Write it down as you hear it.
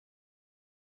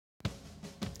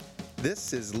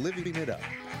This is Living It Up,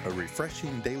 a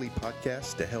refreshing daily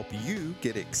podcast to help you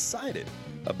get excited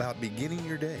about beginning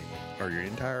your day or your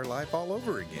entire life all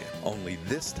over again. Only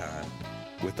this time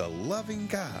with a loving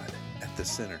God at the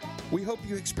center. We hope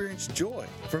you experience joy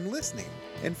from listening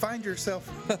and find yourself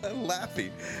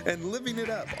laughing and living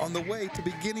it up on the way to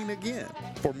beginning again.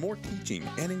 For more teaching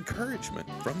and encouragement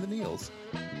from the Neils,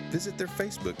 visit their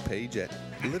Facebook page at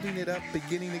Living It Up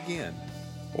Beginning Again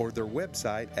or their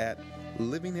website at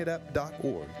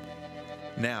livingitup.org.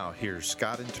 Now, here's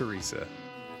Scott and Teresa.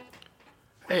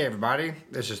 Hey, everybody.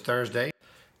 This is Thursday,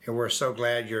 and we're so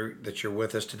glad that you're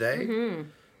with us today. Mm-hmm.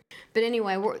 But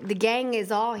anyway, the gang is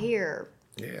all here.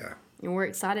 Yeah. And we're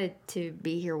excited to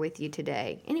be here with you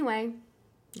today. Anyway,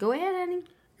 go ahead, honey.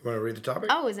 You want to read the topic?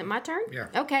 Oh, is it my turn? Yeah.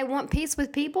 Okay, want peace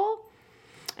with people?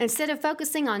 Instead of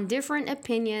focusing on different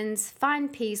opinions,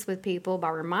 find peace with people by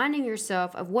reminding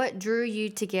yourself of what drew you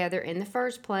together in the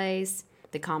first place,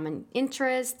 the common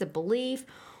interest, the belief,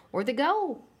 or the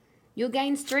goal. You'll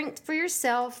gain strength for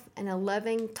yourself and a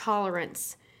loving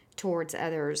tolerance towards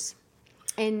others.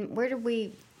 And what are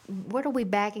we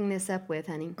backing this up with,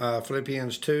 honey?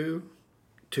 Philippians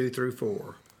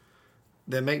 2:2-4.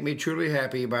 Then make me truly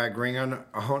happy by agreeing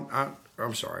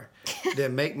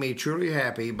Then make me truly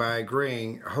happy by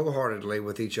agreeing wholeheartedly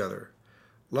with each other,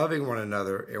 loving one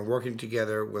another, and working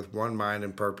together with one mind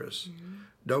and purpose. Mm-hmm.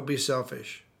 Don't be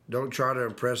selfish. Don't try to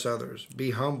impress others.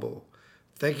 Be humble.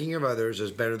 Thinking of others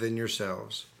is better than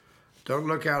yourselves. Don't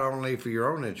look out only for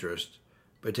your own interest,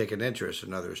 but take an interest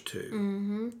in others too.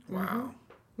 Mm-hmm. Wow.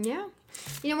 Mm-hmm. Yeah.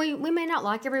 You know, we may not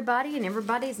like everybody, and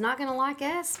everybody's not going to like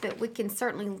us, but we can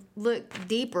certainly look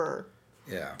deeper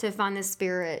to find the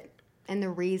spirit and the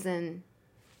reason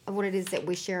of what it is that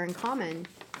we share in common.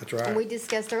 That's right. And we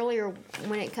discussed earlier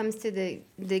when it comes to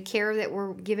the care that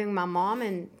we're giving my mom,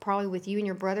 and probably with you and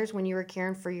your brothers when you were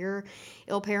caring for your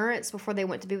ill parents before they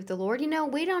went to be with the Lord. You know,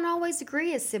 we don't always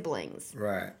agree as siblings.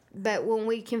 Right. But when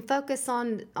we can focus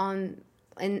on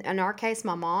in our case,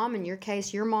 my mom, in your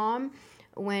case, your mom,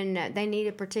 when they need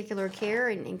a particular care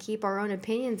and keep our own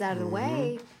opinions out of the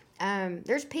way,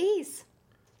 there's peace.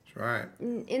 That's right.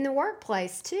 In the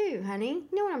workplace, too, honey. You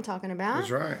know what I'm talking about.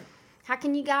 That's right. How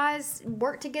can you guys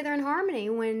work together in harmony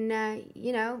when,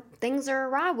 things are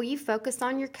awry? Well, you focus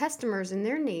on your customers and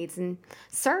their needs and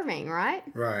serving, right?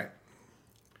 Right.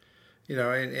 You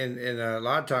know, and a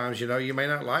lot of times, you may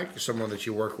not like someone that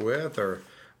you work with or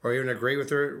even agree with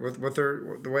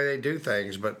the way they do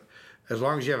things, but as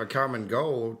long as you have a common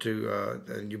goal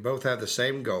and you both have the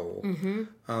same goal,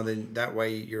 then that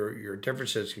way your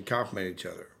differences can complement each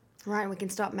other. Right, we can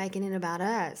stop making it about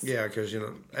us. Yeah, because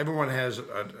everyone has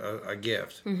a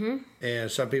gift,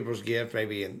 and some people's gift may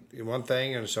be in one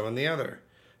thing and some in the other,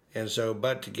 and so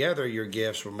but together your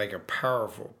gifts will make a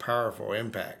powerful, powerful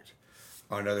impact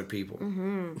on other people.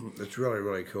 It's really,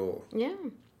 really cool. Yeah,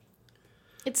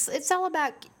 it's all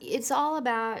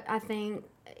about I think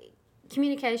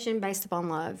communication based upon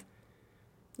love.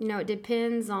 It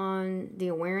depends on the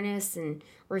awareness and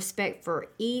respect for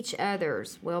each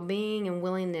other's well-being and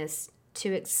willingness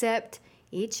to accept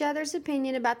each other's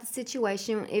opinion about the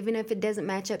situation, even if it doesn't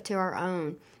match up to our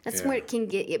own. That's where it can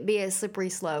be a slippery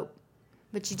slope.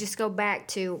 But you just go back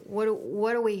to what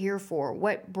are we here for?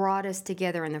 What brought us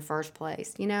together in the first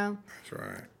place? That's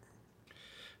right.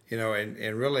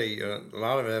 And really, a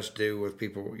lot of it has to do with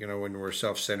people. When we're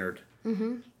self-centered,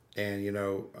 and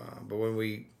but when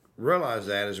we realize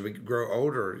that as we grow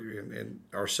older and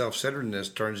our self-centeredness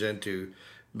turns into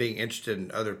being interested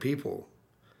in other people,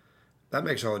 that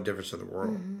makes all the difference in the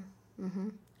world.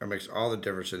 That makes all the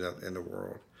difference in the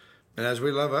world. And as we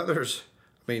love others,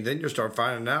 then you'll start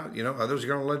finding out, others are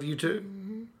going to love you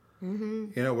too.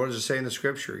 What does it say in the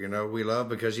scripture? We love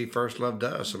because he first loved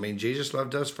us. Jesus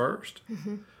loved us first.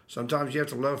 Sometimes you have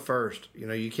to love first.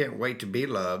 You can't wait to be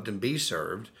loved and be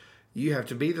served. You have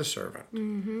to be the servant.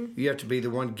 You have to be the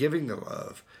one giving the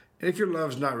love. And if your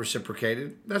love's not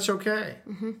reciprocated, that's okay.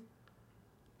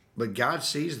 But God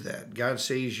sees that. God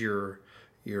sees your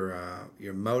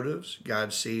motives.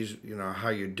 God sees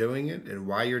how you're doing it and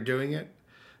why you're doing it,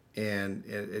 and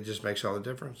it just makes all the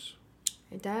difference.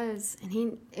 It does,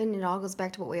 and it all goes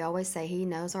back to what we always say. He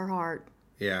knows our heart.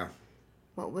 Yeah.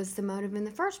 What was the motive in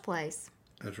the first place?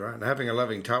 That's right. And having a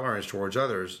loving tolerance towards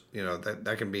others,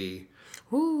 that can be.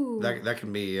 Ooh. That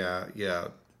can be,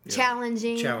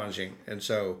 challenging. Challenging. And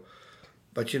so,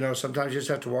 but sometimes you just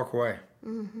have to walk away.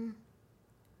 You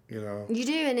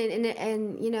do,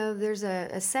 and there's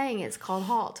a saying. It's called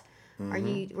HALT.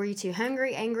 Were you too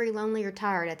hungry, angry, lonely, or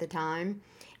tired at the time?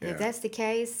 And if that's the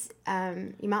case,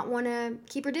 you might want to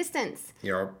keep your distance.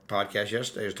 Our podcast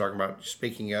yesterday was talking about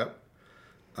speaking up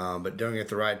but doing it at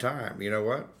the right time. You know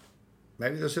what?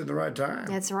 Maybe this isn't the right time.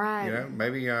 That's right. You know,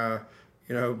 maybe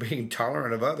being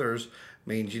tolerant of others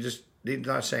means you just need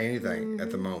not say anything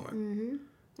at the moment.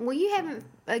 Well, you haven't,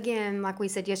 again, like we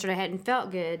said yesterday, hadn't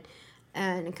felt good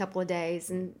in a couple of days,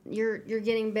 and you're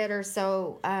getting better.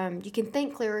 So you can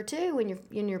think clearer too when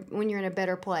you're in a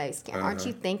better place. Aren't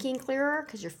you thinking clearer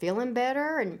because you're feeling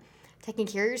better and taking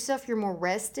care of yourself? You're more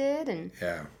rested and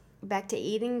back to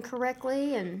eating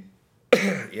correctly, and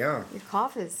Yeah, your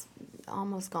cough is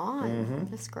almost gone.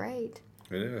 That's great.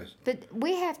 it is. But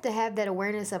we have to have that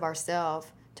awareness of ourselves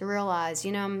to realize,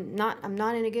 I'm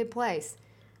not in a good place.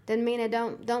 Doesn't mean I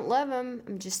don't love him.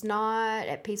 I'm just not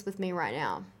at peace with me right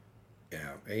now.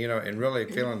 Yeah, and and really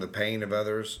feeling the pain of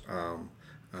others,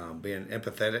 being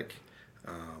empathetic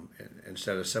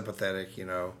instead of sympathetic,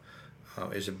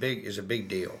 is a big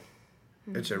deal.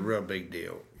 It's a real big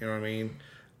deal. You know what I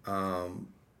mean?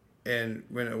 And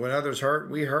when others hurt,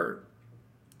 we hurt.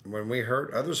 When we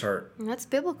hurt, others hurt. And that's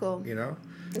biblical.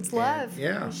 It's love.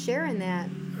 And, Sharing that.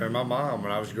 And my mom,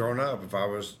 when I was growing up, if I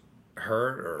was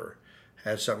hurt or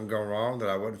had something going wrong that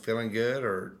I wasn't feeling good,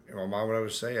 or my mom would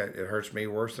always say, "It hurts me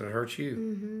worse than it hurts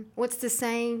you." What's the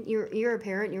saying? You're a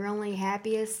parent. You're only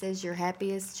happiest as your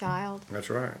happiest child.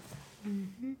 That's right.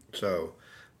 So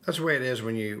that's the way it is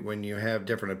when you have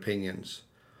different opinions,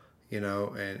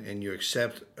 and you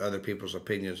accept other people's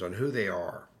opinions on who they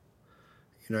are.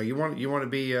 You want to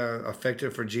be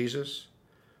effective for Jesus.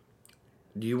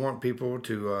 Do you want people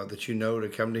to that to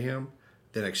come to Him?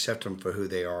 Then accept them for who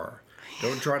they are.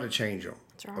 Don't try to change them.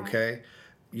 That's right. Okay?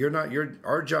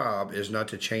 Our job is not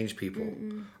to change people.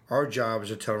 Our job is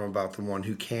to tell them about the one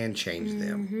who can change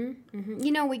them.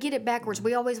 We get it backwards.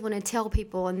 We always want to tell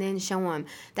people and then show them.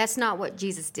 That's not what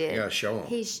Jesus did. Yeah, show them.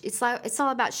 It's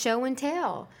all about show and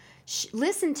tell.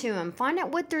 Listen to them. Find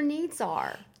out what their needs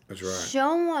are. That's right.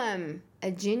 Show them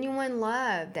a genuine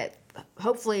love that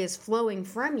hopefully is flowing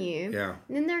from you. Yeah.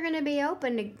 And then they're going to be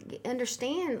open to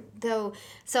understand, though.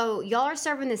 So y'all are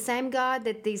serving the same God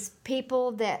that these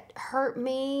people that hurt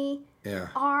me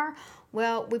are.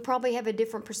 Well, we probably have a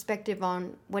different perspective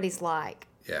on what he's like.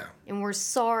 Yeah. And we're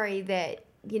sorry that,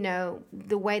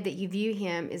 the way that you view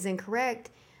him is incorrect.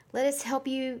 Let us help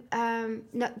you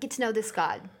get to know this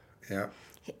God. Yeah.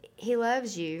 He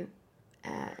loves you.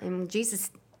 And Jesus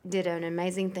did an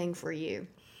amazing thing for you.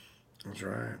 That's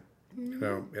right.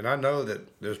 And I know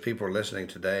that there's people listening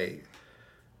today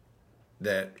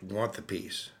that want the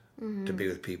peace to be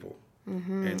with people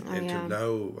and to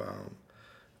know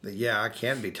that, I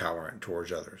can be tolerant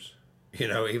towards others,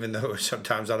 even though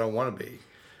sometimes I don't want to be,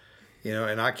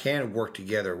 and I can work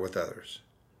together with others,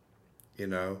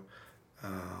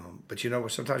 but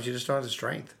sometimes you just don't have the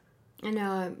strength. I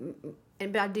know.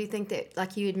 But I do think that,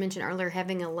 like you had mentioned earlier,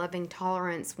 having a loving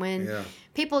tolerance when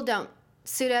people don't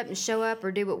suit up and show up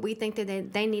or do what we think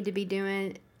that they need to be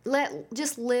doing,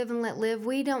 just live and let live.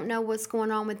 We don't know what's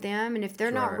going on with them, and if they're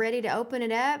not ready to open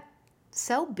it up,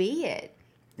 so be it.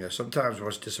 Yeah, sometimes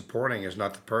what's disappointing is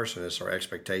not the person, it's our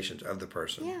expectations of the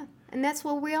person. Yeah, and that's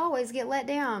where we always get let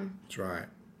down. That's right.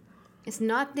 It's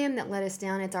not them that let us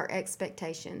down, it's our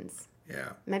expectations. Yeah.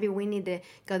 Maybe we need to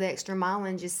go the extra mile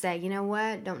and just say, you know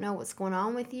what, don't know what's going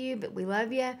on with you, but we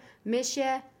love you, miss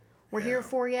you, we're here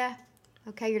for you.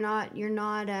 Okay, you're not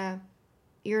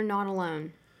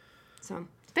alone. So,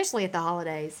 especially at the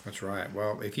holidays. That's right.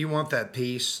 Well, if you want that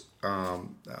peace,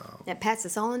 that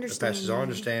passes all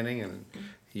understanding. And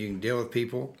you can deal with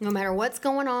people no matter what's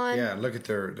going on. Yeah, look at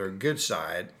their good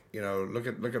side. Look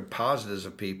at positives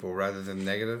of people rather than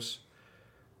negatives.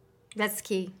 That's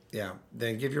key. Yeah.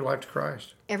 Then give your life to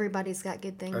Christ. Everybody's got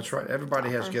good things. That's right. Everybody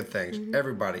has good things.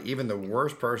 Everybody, even the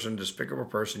worst person, despicable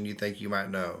person you think you might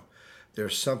know,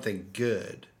 there's something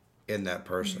good in that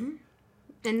person.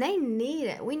 And they need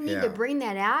it. We need to bring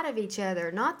that out of each other,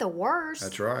 not the worst.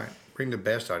 That's right. Bring the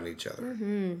best out of each other.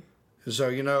 And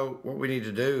so, what we need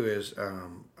to do is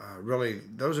really,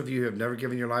 those of you who have never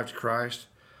given your life to Christ,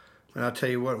 and I'll tell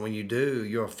you what, when you do,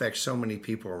 you'll affect so many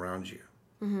people around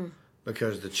you.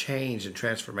 Because the change and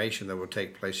transformation that will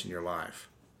take place in your life,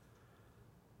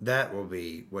 that will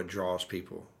be what draws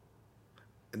people.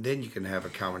 And then you can have a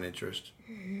common interest,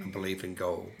 a belief and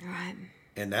goal. Right.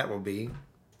 And that will be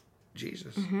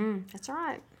Jesus. That's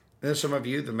right. And there's some of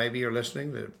you that maybe are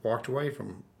listening that walked away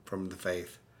from the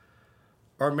faith.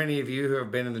 Or many of you who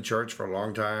have been in the church for a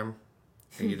long time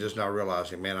and you're just not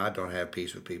realizing, man, I don't have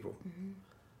peace with people.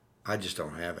 I just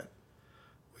don't have it.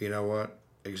 Well, you know what?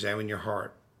 Examine your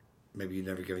heart. Maybe you've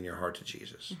never given your heart to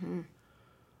Jesus.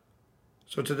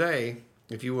 So today,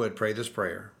 if you would, pray this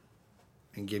prayer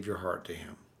and give your heart to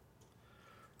Him.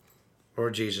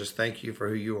 Lord Jesus, thank you for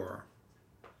who you are.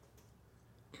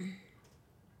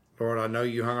 Lord, I know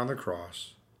you hung on the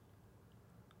cross,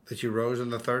 that you rose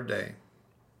on the third day.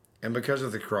 And because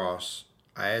of the cross,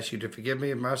 I ask you to forgive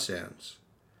me of my sins,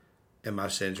 and my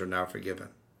sins are now forgiven.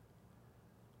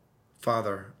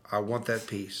 Father, I want that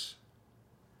peace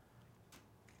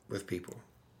with people.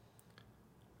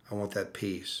 I want that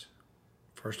peace,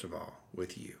 first of all,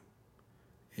 with you.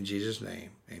 In Jesus' name,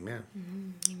 amen.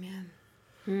 Amen.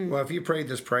 Well, if you prayed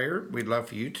this prayer, we'd love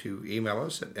for you to email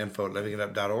us at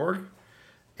info@livingitup.org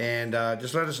and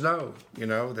just let us know,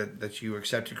 that you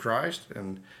accepted Christ,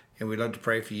 and we'd love to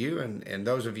pray for you. And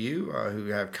those of you who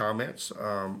have comments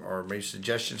or maybe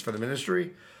suggestions for the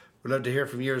ministry, we'd love to hear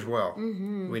from you as well.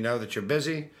 We know that you're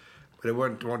busy, but it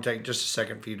won't take just a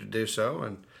second for you to do so.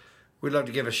 And we'd love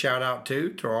to give a shout out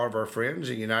to all of our friends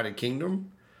in the United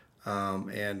Kingdom.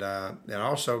 And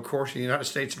also, of course, in the United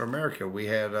States of America, we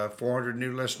had 400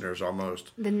 new listeners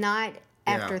almost. The night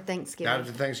after Thanksgiving. Night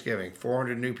after Thanksgiving,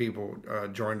 400 new people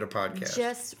joined the podcast.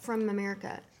 Just from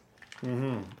America.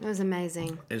 It was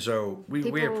amazing. And so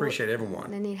we appreciate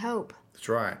everyone. They need hope. That's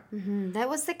right.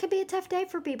 That could be a tough day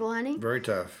for people, honey. Very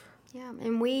tough. Yeah,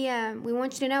 and we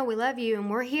want you to know we love you, and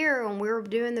we're here, and we're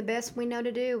doing the best we know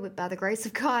to do by the grace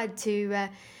of God to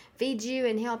feed you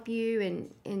and help you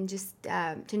and just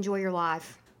to enjoy your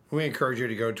life. We encourage you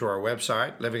to go to our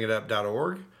website,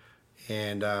 livingitup.org.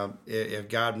 And if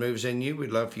God moves in you,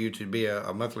 we'd love for you to be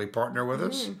a monthly partner with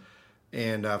us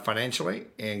and financially,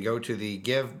 and go to the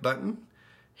give button,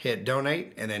 hit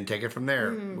donate, and then take it from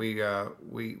there.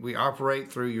 We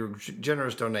operate through your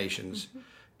generous donations,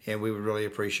 and we would really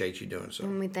appreciate you doing so.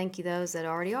 And we thank you those that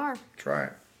already are. Try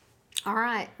it. All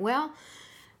right. Well,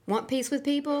 want peace with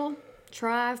people?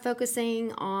 Try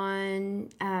focusing on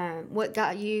what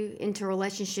got you into a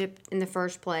relationship in the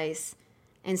first place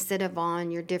instead of on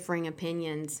your differing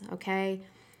opinions, okay?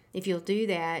 If you'll do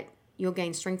that, you'll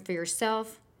gain strength for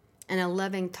yourself and a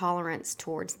loving tolerance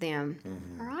towards them,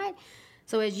 all right?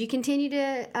 So as you continue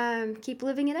to keep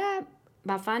living it up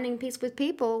by finding peace with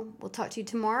people, we'll talk to you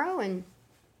tomorrow, and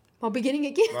I'll be beginning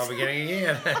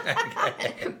again.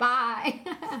 Bye.